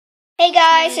Hey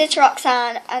guys, it's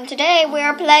Roxanne, and today we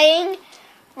are playing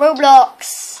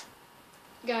Roblox.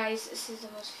 Guys, this is the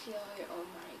most failed. Oh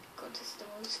my god, this is the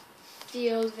most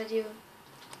failed video.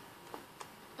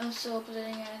 I'm still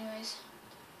uploading it anyways.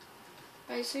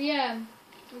 Right, so yeah,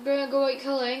 we're gonna go out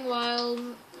killing while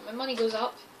my money goes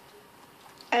up.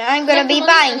 And I'm gonna be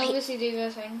buying people. Obviously do the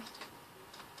thing.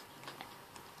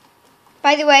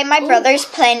 By the way, my brother's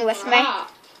playing with me.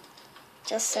 Crap.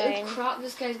 Just saying. Oh crap,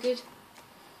 this guy's good.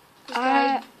 This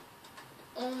guy.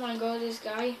 Oh my god, this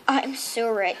guy. I'm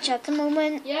so rich at the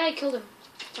moment. Yeah, I killed him.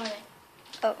 Finally.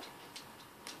 Oh.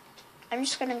 I'm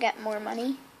just gonna get more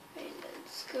money. Right,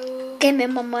 let's go. Give me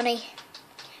my money.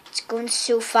 It's going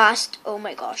so fast. Oh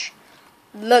my gosh.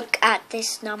 Look at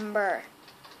this number.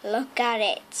 Look at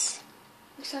it.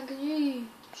 Roxanne, can you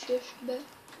shush a bit?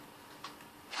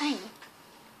 Fine.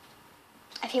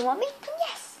 If you want me, then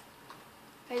yes.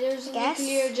 Right, there's a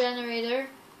nuclear generator.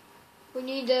 We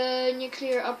need a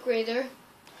nuclear upgrader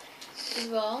as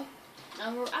well.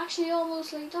 And we're actually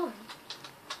almost like done.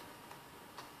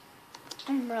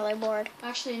 I'm really bored.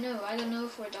 Actually, no, I don't know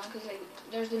if we're done because like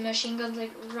there's the machine guns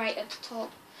like right at the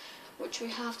top, which we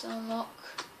have to unlock.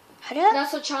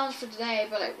 That's a challenge for today,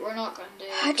 but like we're not gonna do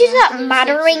it. How does that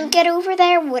matter ring get over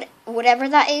there? Whatever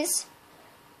that is.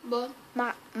 What?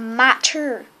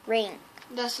 Matter ring.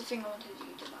 That's the thing I wanted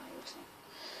you to buy or something.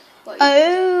 But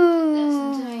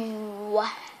oh.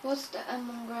 What's the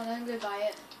M1 grand? I'm gonna buy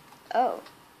it. Oh.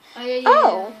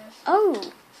 Oh.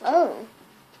 Oh.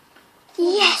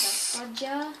 Yes.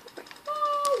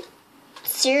 Oh.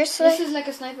 Seriously? This is like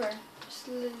a sniper. It's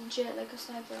legit like a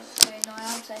sniper. Okay, no, I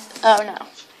am saying. Oh no.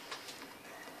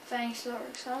 Thanks,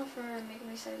 Roxanne, for making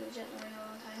me say legit a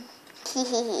long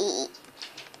time.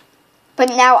 But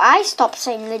now I stop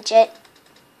saying legit.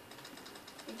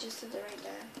 You just said it right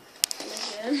there.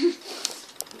 Legit.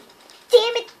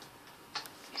 Damn it.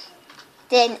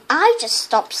 Then I just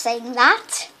stopped saying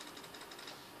that.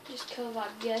 Just kill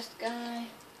that guest guy.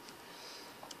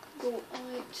 Go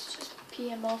out, just pee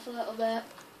him off a little bit.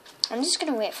 I'm just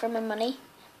gonna wait for my money.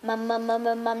 My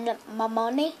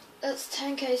money. That's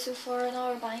 10k so far in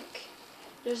our bank.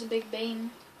 There's a big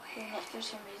beam. Going up for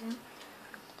some reason.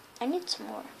 I need some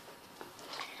more.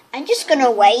 I'm just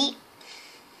gonna wait.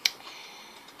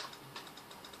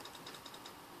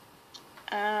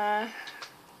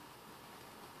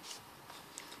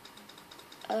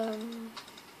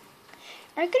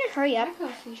 Are you gonna hurry up? I got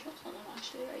a few shots on them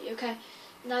actually, right? Okay.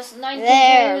 And that's 19k.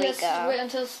 There we Let's go. wait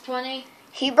until it's 20.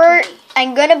 Hubert, 20.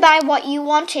 I'm gonna buy what you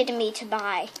wanted me to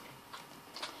buy.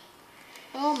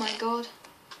 Oh my god.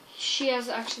 She has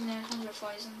actually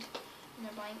 900,000 in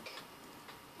her bank.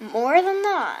 More than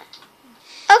that.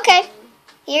 Okay,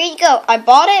 here you go. I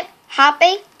bought it.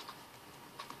 Happy?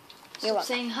 You're welcome.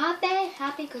 Saying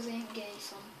happy because I didn't get you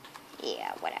some.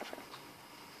 Yeah, whatever.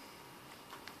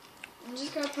 I'm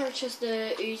just gonna purchase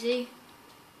the Uzi.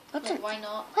 What's like, why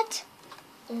not? What?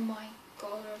 Oh my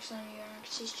god, Roxanne, you're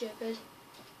actually stupid.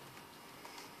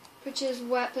 Purchase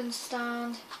weapon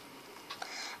stand.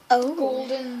 Oh.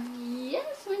 Golden.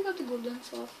 Yes, we got the golden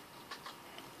stuff.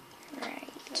 Right.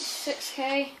 That's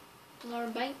 6k in our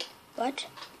bank. What?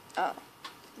 Oh.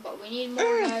 But we need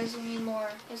more, guys. We need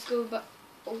more. Let's go. But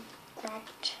oh crap,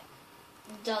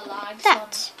 the lights.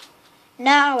 That.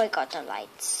 Now I got the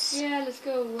lights. Yeah, let's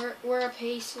go. We're a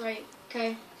pace, right?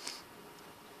 Okay.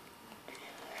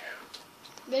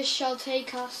 This shall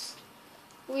take us.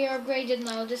 We are upgraded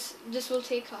now. This will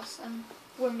take us, and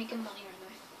we're making money right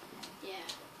now. Yeah.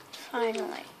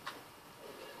 Finally.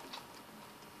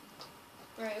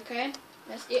 Right. Okay.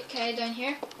 That's 8k down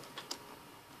here.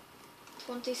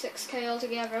 26k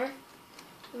altogether.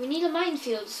 We need a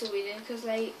minefield, so we do, because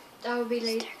like that would be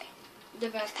like the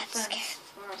best defense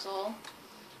for us all.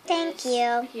 Thank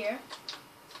you. Here.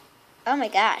 Oh my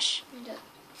gosh.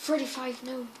 35,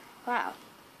 no. Wow.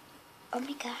 Oh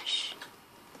my gosh.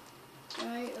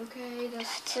 Right, okay, that's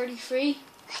 33.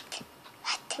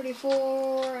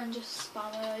 34, and just spam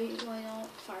it out, why not?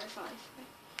 Fire 5.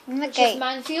 Right. Okay. Just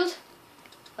minefield.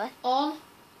 What? On.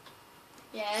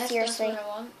 Yes, seriously. that's what I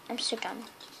want. I'm so done.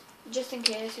 Just in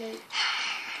case it.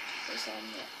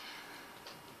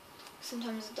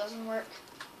 Sometimes it doesn't work.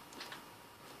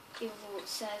 Even though it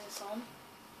says it's on.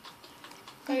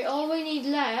 Right, all we need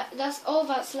left, that's all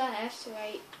that's left,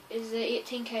 right, is the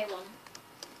 18k one.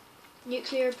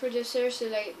 Nuclear producer, so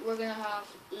like we're gonna have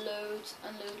loads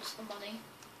and loads of money.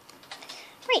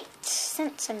 Right,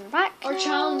 since I'm back Our now.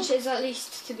 challenge is at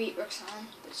least to beat Roxanne,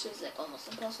 which is like almost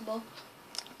impossible.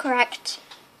 Correct.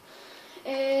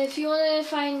 If you want to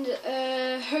find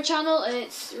her channel,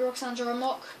 it's Roxanne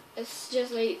Jormock. It's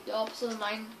just like the opposite of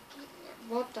mine.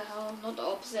 what the hell? Not the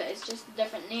opposite. It's just a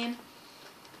different name.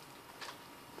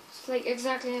 It's like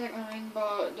exactly like mine,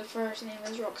 but the first name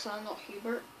is Roxanne, not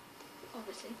Hubert,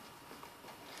 obviously.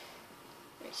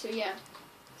 Right, so yeah,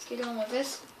 let's get on with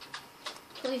this.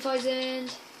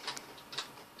 20,000,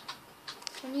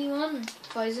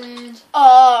 21,000,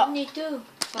 22,000.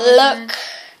 Look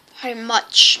how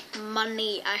much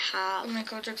money I have. Oh my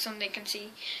god, look, somebody can see.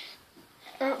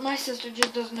 My sister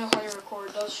just doesn't know how to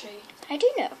record, does she? I do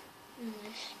know.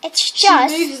 It's She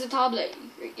just moves the tablet.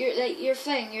 Your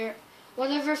thing,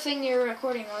 whatever thing you're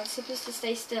recording on, is supposed to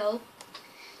stay still,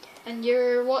 and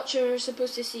your watcher is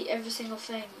supposed to see every single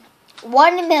thing.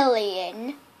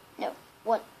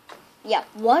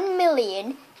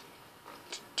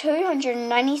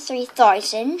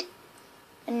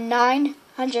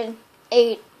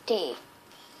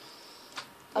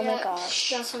 Oh my gosh.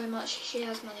 That's how much she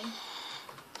has money.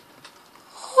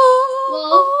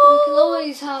 Well, we can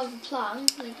always have a plan,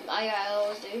 like I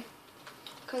always do.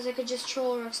 Because I could just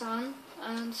troll Roxanne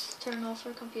and turn off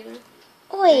her computer.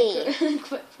 Oi.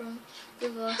 Quit from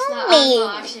Google. How I'm mean.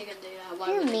 not actually going to do that. Why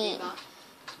You're would I mean. do that?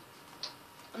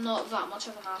 I'm not that much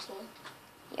of an asshole.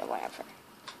 Yeah, whatever.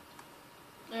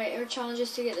 Alright, our challenge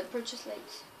is to get the purchase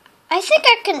lights. I think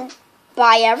I can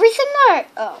buy everything or...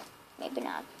 Oh, maybe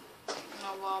not. Oh,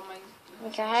 well, Oh my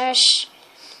gosh.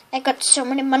 I got so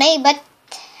many money, but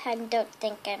I don't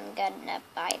think I'm gonna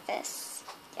buy this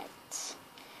yet.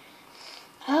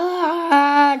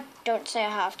 Don't say I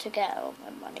have to get all my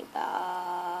money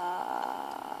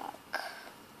back.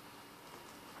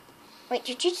 Wait,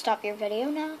 did you stop your video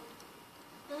now?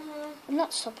 I'm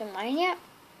not stopping mine yet.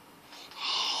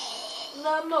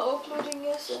 No, I'm not uploading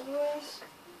this anyways.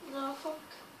 No, fuck.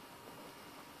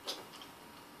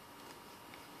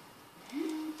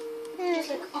 Just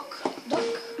like, duck.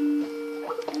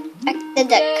 The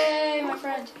duck. Yay, my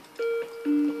friend.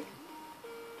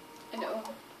 I know.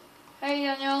 Hey,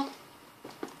 Daniel.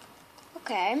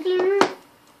 Okay. Hello.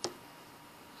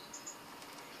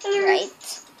 Hello.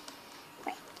 Right.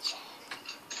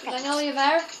 Daniel, are you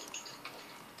there?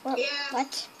 Well, Yeah.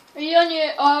 what? Are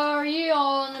you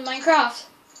on Minecraft?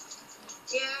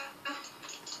 Yeah.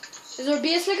 Is our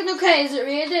base looking okay? Is it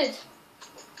rated?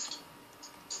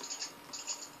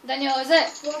 Daniel, is it?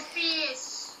 What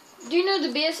piece? Do you know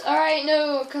the base? Alright,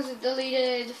 no, because it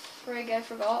deleted. Frig, I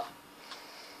forgot.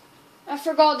 I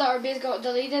forgot that our base got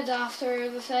deleted after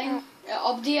the thing.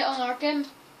 Update on Arkham.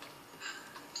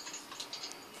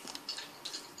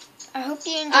 I hope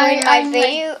you enjoyed my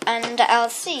video, and I'll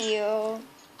see you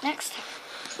next time.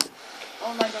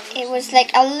 Oh my god. It was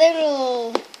like a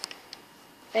little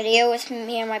video with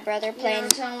me and my brother playing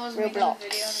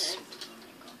Roblox.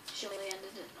 She only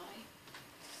ended it now.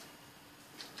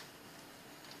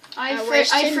 I I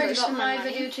wasted most forgot of my my money.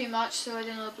 video too much, so I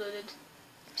didn't upload it.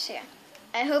 So yeah,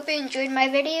 I hope you enjoyed my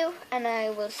video, and I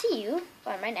will see you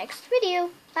on my next video.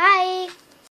 Bye!